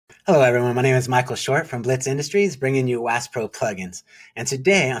Hello, everyone. My name is Michael Short from Blitz Industries, bringing you WASP Pro plugins. And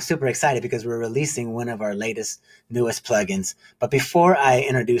today I'm super excited because we're releasing one of our latest, newest plugins. But before I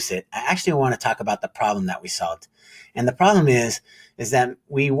introduce it, I actually want to talk about the problem that we solved. And the problem is that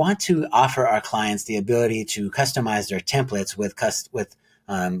we want to offer our clients the ability to customize their templates with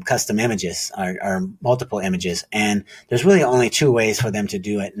custom images or multiple images. And there's really only two ways for them to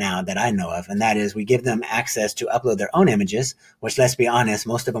do it now that I know of. And that is we give them access to upload their own images, which, let's be honest,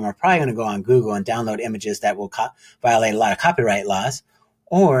 most of them are probably going to go on Google and download images that will violate a lot of copyright laws.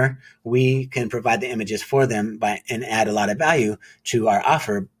 Or we can provide the images for them and add a lot of value to our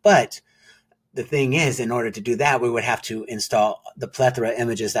offer. But the thing is, in order to do that, we would have to install the plethora of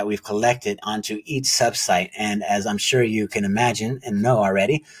images that we've collected onto each subsite. And as I'm sure you can imagine and know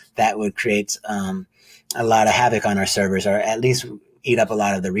already, that would create a lot of havoc on our servers, or at least eat up a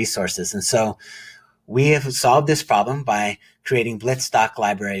lot of the resources. And so we have solved this problem by creating Blitz Stock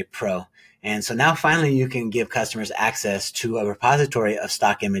Library Pro. And so now finally you can give customers access to a repository of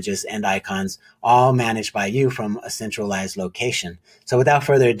stock images and icons, all managed by you from a centralized location. So without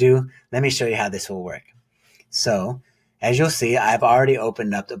further ado, let me show you how this will work. So as you'll see, I've already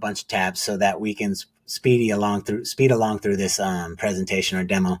opened up a bunch of tabs so that we can speed along through this presentation or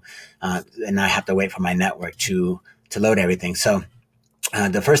demo, and not have to wait for my network to load everything. So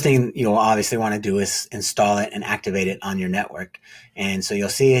the first thing you'll obviously want to do is install it and activate it on your network. And so you'll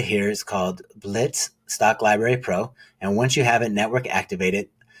see it here. It's called Blitz Stock Library Pro. And once you have it network activated,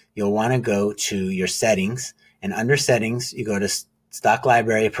 you'll want to go to your settings. And under settings, you go to Stock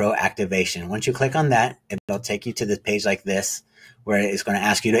Library Pro Activation. Once you click on that, it'll take you to this page like this, where it's going to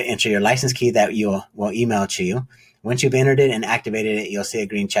ask you to enter your license key that will email to you. Once you've entered it and activated it, you'll see a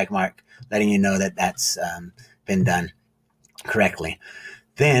green check mark letting you know that that's been done correctly.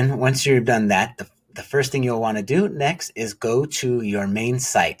 Then once you've done that, the first thing you'll want to do next is go to your main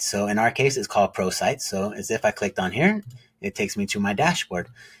site. So in our case, it's called Pro Site. So as if I clicked on here, it takes me to my dashboard.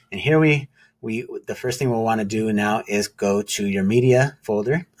 And here the first thing we'll want to do now is go to your media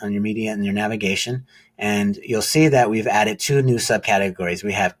folder on your media and your navigation. And you'll see that we've added two new subcategories.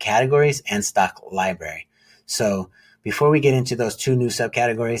 We have categories and stock library. So before we get into those two new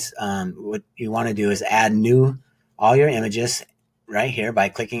subcategories, what you want to do is add all your images right here by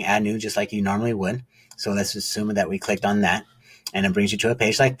clicking add new, just like you normally would. So let's assume that we clicked on that, and it brings you to a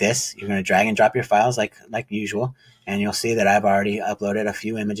page like this. You're going to drag and drop your files like usual, and you'll see that I've already uploaded a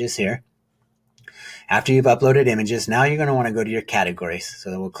few images here. After you've uploaded images, now you're going to want to go to your categories.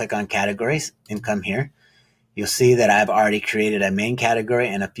 So we'll click on categories and come here. You'll see that I've already created a main category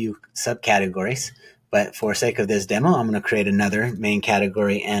and a few subcategories. But for sake of this demo, I'm going to create another main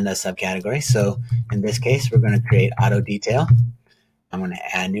category and a subcategory. So in this case, we're going to create auto detail. I'm going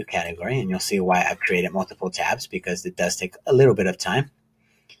to add a new category, and you'll see why I've created multiple tabs, because it does take a little bit of time.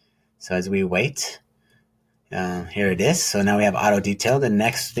 So as we wait, here it is. So now we have auto detail. The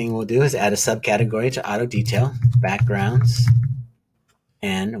next thing we'll do is add a subcategory to auto detail, backgrounds,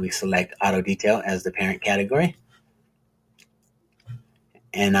 and we select auto detail as the parent category.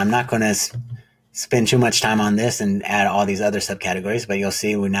 And I'm not going to spend too much time on this and add all these other subcategories, but you'll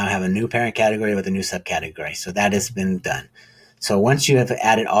see we now have a new parent category with a new subcategory. So that has been done. So once you have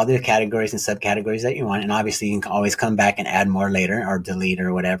added all the categories and subcategories that you want, and obviously you can always come back and add more later or delete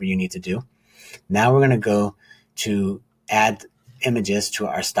or whatever you need to do. Now we're going to go to add images to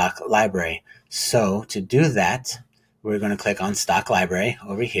our stock library. So to do that, we're going to click on Stock Library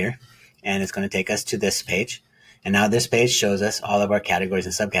over here, and it's going to take us to this page. And now this page shows us all of our categories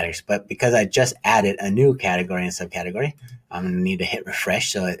and subcategories. But because I just added a new category and subcategory, I'm going to need to hit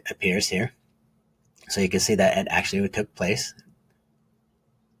refresh so it appears here. So you can see that it actually took place.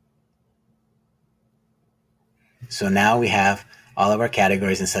 So now we have all of our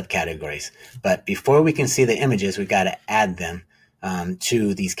categories and subcategories. But before we can see the images, we've got to add them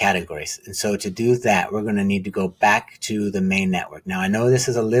to these categories. And so to do that, we're going to need to go back to the main network. Now, I know this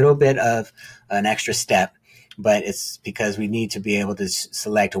is a little bit of an extra step, but it's because we need to be able to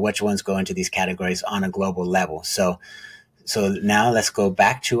select which ones go into these categories on a global level. So now let's go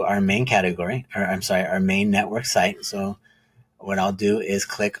back to our main category, or I'm sorry, our main network site. So what I'll do is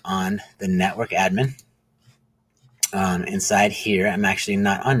click on the network admin. Inside here, I'm actually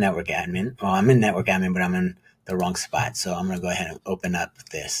not on network admin. Well, I'm in network admin, but I'm in the wrong spot. So I'm going to go ahead and open up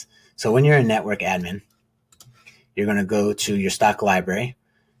this. So when you're in network admin, you're going to go to your stock library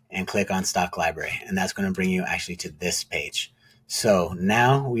and click on stock library. And that's going to bring you actually to this page. So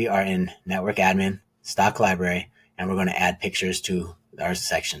now we are in network admin, stock library, and we're going to add pictures to our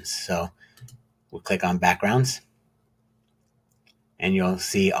sections. So we'll click on backgrounds, and you'll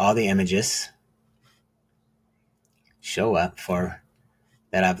see all the images show up for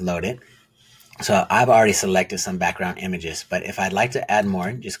that I've loaded. So I've already selected some background images, but if I'd like to add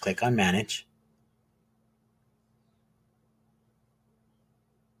more, just click on Manage.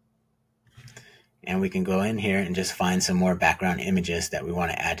 And we can go in here and just find some more background images that we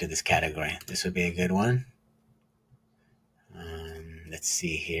want to add to this category. This would be a good one. Let's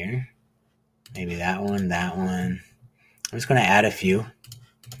see here. Maybe that one, that one. I'm just going to add a few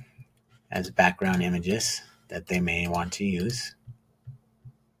as background images that they may want to use.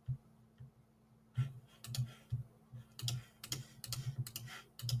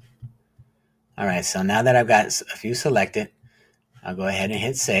 All right, so now that I've got a few selected, I'll go ahead and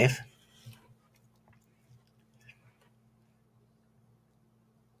hit save.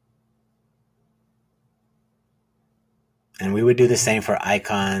 And we would do the same for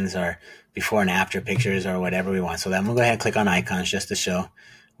icons or before and after pictures or whatever we want. So I'm going to go ahead and click on icons just to show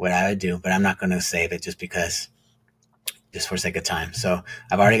what I would do, but I'm not going to save it just for sake of time. So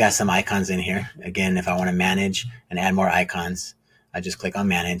I've already got some icons in here. Again, if I want to manage and add more icons, I just click on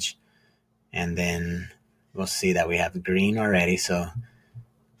manage, and then we'll see that we have green already. So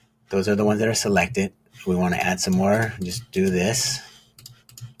those are the ones that are selected. If we want to add some more, just do this.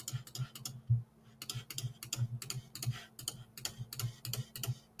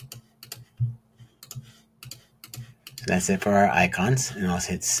 So that's it for our icons, and I'll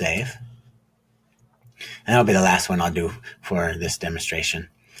hit save. And that'll be the last one I'll do for this demonstration.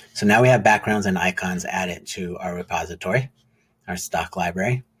 So now we have backgrounds and icons added to our repository, our stock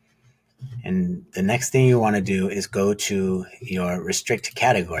library. And the next thing you want to do is go to your restrict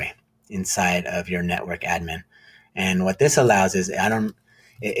category inside of your network admin. And what this allows is,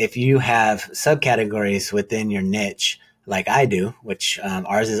 if you have subcategories within your niche, like I do, which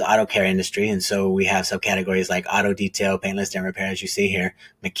ours is auto care industry. And so we have subcategories like auto detail, paintless dent repair, as you see here,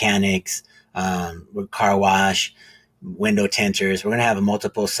 mechanics, car wash, window tinters. We're going to have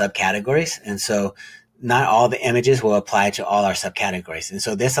multiple subcategories. And so not all the images will apply to all our subcategories. And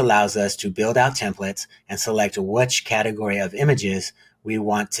so this allows us to build out templates and select which category of images we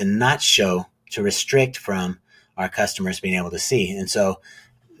want to not show, to restrict from our customers being able to see. And so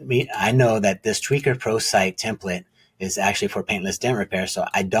I know that this Tweaker Pro site template is actually for paintless dent repair. So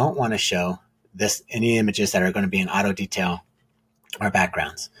I don't want to show any images that are going to be in auto detail or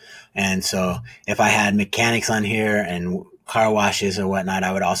backgrounds. And so if I had mechanics on here and car washes or whatnot,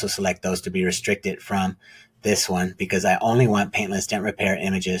 I would also select those to be restricted from this one, because I only want paintless dent repair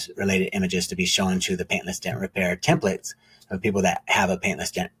images, related images, to be shown to the paintless dent repair templates of people that have a paintless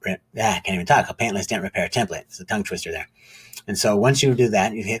dent, a paintless dent repair template. It's a tongue twister there. And so once you do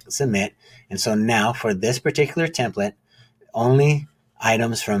that, you hit submit. And so now for this particular template, only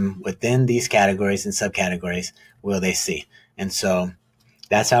items from within these categories and subcategories will they see. And so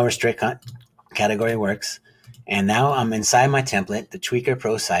that's how restrict category works. And now I'm inside my template, the Tweaker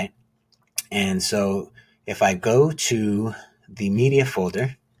Pro site. And so if I go to the media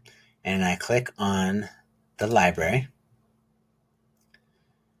folder and I click on the library,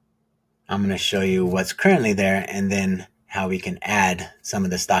 I'm going to show you what's currently there and then how we can add some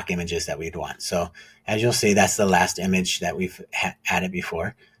of the stock images that we'd want. So as you'll see, that's the last image that we've added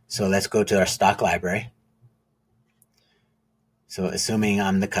before. So let's go to our stock library. So assuming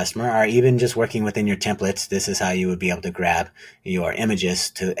I'm the customer, or even just working within your templates, this is how you would be able to grab your images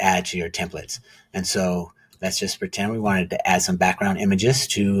to add to your templates. And so let's just pretend we wanted to add some background images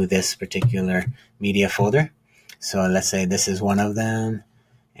to this particular media folder. So let's say this is one of them,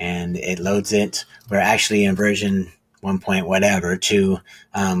 and it loads it. We're actually in version 1 point whatever 2.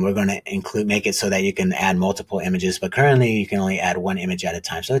 We're going to make it so that you can add multiple images, but currently you can only add one image at a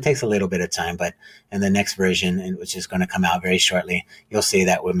time. So it takes a little bit of time, but in the next version, which is going to come out very shortly, you'll see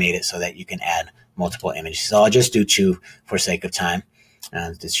that we made it so that you can add multiple images. So I'll just do 2 for sake of time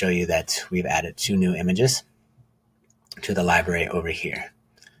to show you that we've added 2 new images to the library over here.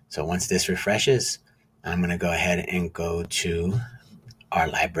 So once this refreshes, I'm going to go ahead and go to our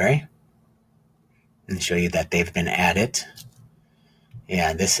library and show you that they've been added.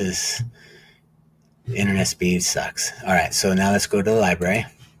 Yeah, the internet speed sucks. All right, so now let's go to the library.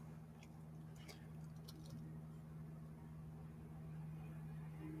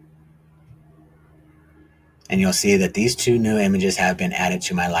 And you'll see that these 2 new images have been added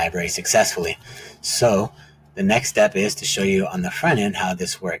to my library successfully. So the next step is to show you on the front end how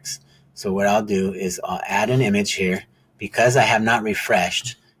this works. So what I'll do is I'll add an image here. Because I have not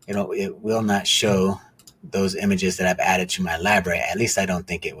refreshed, it will not show those images that I've added to my library. At least I don't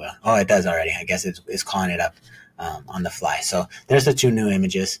think it will. Oh, it does already. I guess it's calling it up on the fly. So there's the 2 new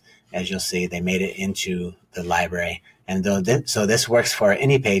images. As you'll see, they made it into the library. And so this works for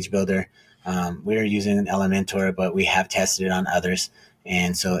any page builder. We're using Elementor, but we have tested it on others.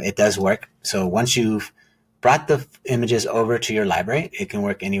 And so it does work. So once you've brought the images over to your library, it can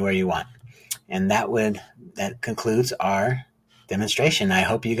work anywhere you want. And that concludes our demonstration. I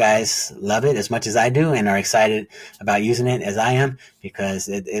hope you guys love it as much as I do and are excited about using it as I am, because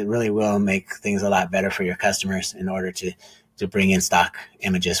it really will make things a lot better for your customers in order to bring in stock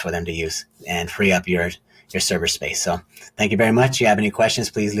images for them to use and free up your server space. So thank you very much. If you have any questions,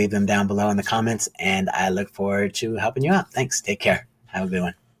 please leave them down below in the comments, and I look forward to helping you out. Thanks. Take care. Have a good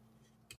one.